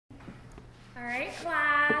All right,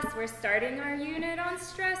 class, we're starting our unit on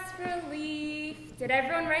stress relief. Did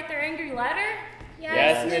everyone write their angry letter?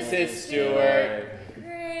 Yes, Mrs. Stewart.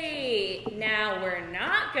 Great. Now we're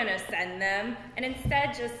not gonna send them and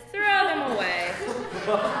instead just throw them away.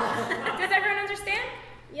 Does everyone understand?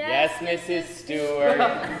 Yes, Mrs. Stewart.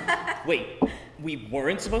 Wait, we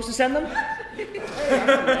weren't supposed to send them? Hey, I'm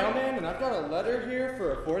the mailman, and I've got a letter here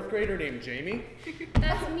for a 4th grader named Jamie.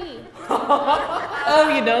 That's me.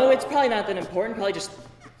 Oh, you know, it's probably not that important. Probably just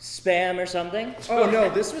spam or something. Oh, no,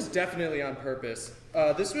 this was definitely on purpose.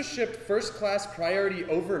 This was shipped first class priority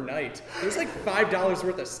overnight. There's like $5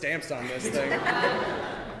 worth of stamps on this thing.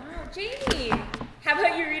 Oh, Jamie, how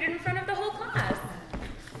about you read it in front of the whole class?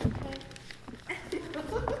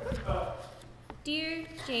 Dear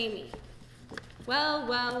Jamie, well,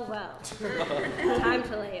 well, well. Time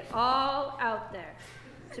to lay it all out there.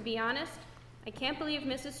 To be honest, I can't believe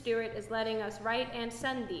Mrs. Stewart is letting us write and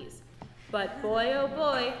send these. But boy, oh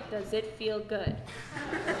boy, does it feel good.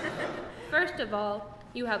 First of all,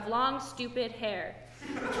 you have long, stupid hair.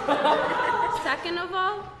 Second of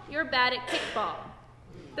all, you're bad at kickball.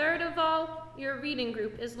 Third of all, your reading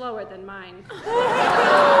group is lower than mine.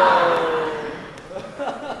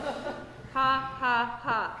 Ha, ha,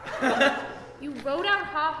 ha. You wrote out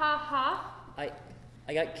ha, ha, ha?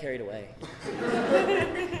 I got carried away.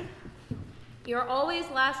 You're always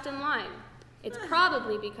last in line. It's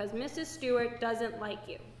probably because Mrs. Stewart doesn't like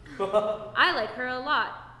you. I like her a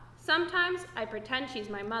lot. Sometimes I pretend she's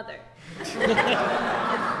my mother.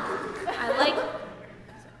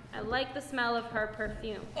 I like the smell of her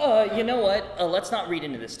perfume. You know what? Let's not read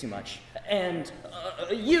into this too much. And,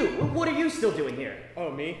 you, what are you still doing here?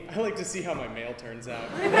 Oh, me? I like to see how my mail turns out.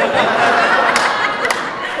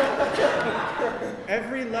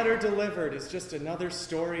 Every letter delivered is just another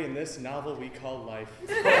story in this novel we call life.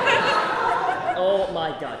 Oh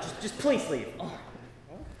my God, just please leave. Oh.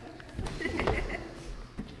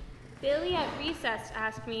 Billy at recess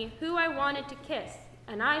asked me who I wanted to kiss,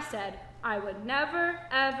 and I said I would never,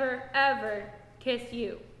 ever, ever kiss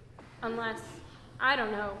you. Unless, I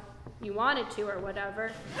don't know, you wanted to or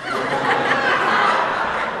whatever.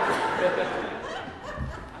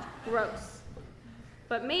 Gross.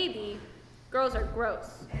 But maybe girls are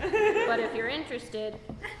gross. But if you're interested,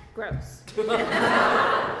 gross.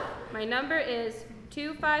 My number is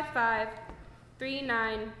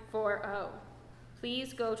 255-3940.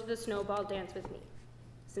 Please go to the snowball dance with me.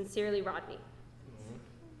 Sincerely, Rodney.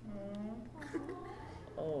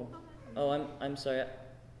 Oh, I'm sorry.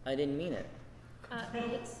 I didn't mean it.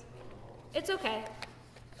 It's okay.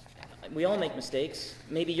 We all make mistakes.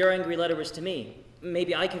 Maybe your angry letter was to me.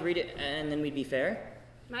 Maybe I could read it and then we'd be fair.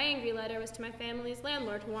 My angry letter was to my family's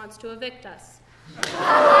landlord who wants to evict us.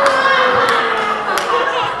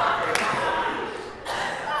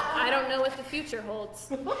 I don't know what the future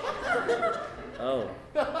holds. Oh.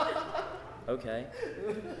 Okay.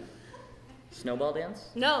 Snowball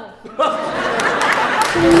dance? No.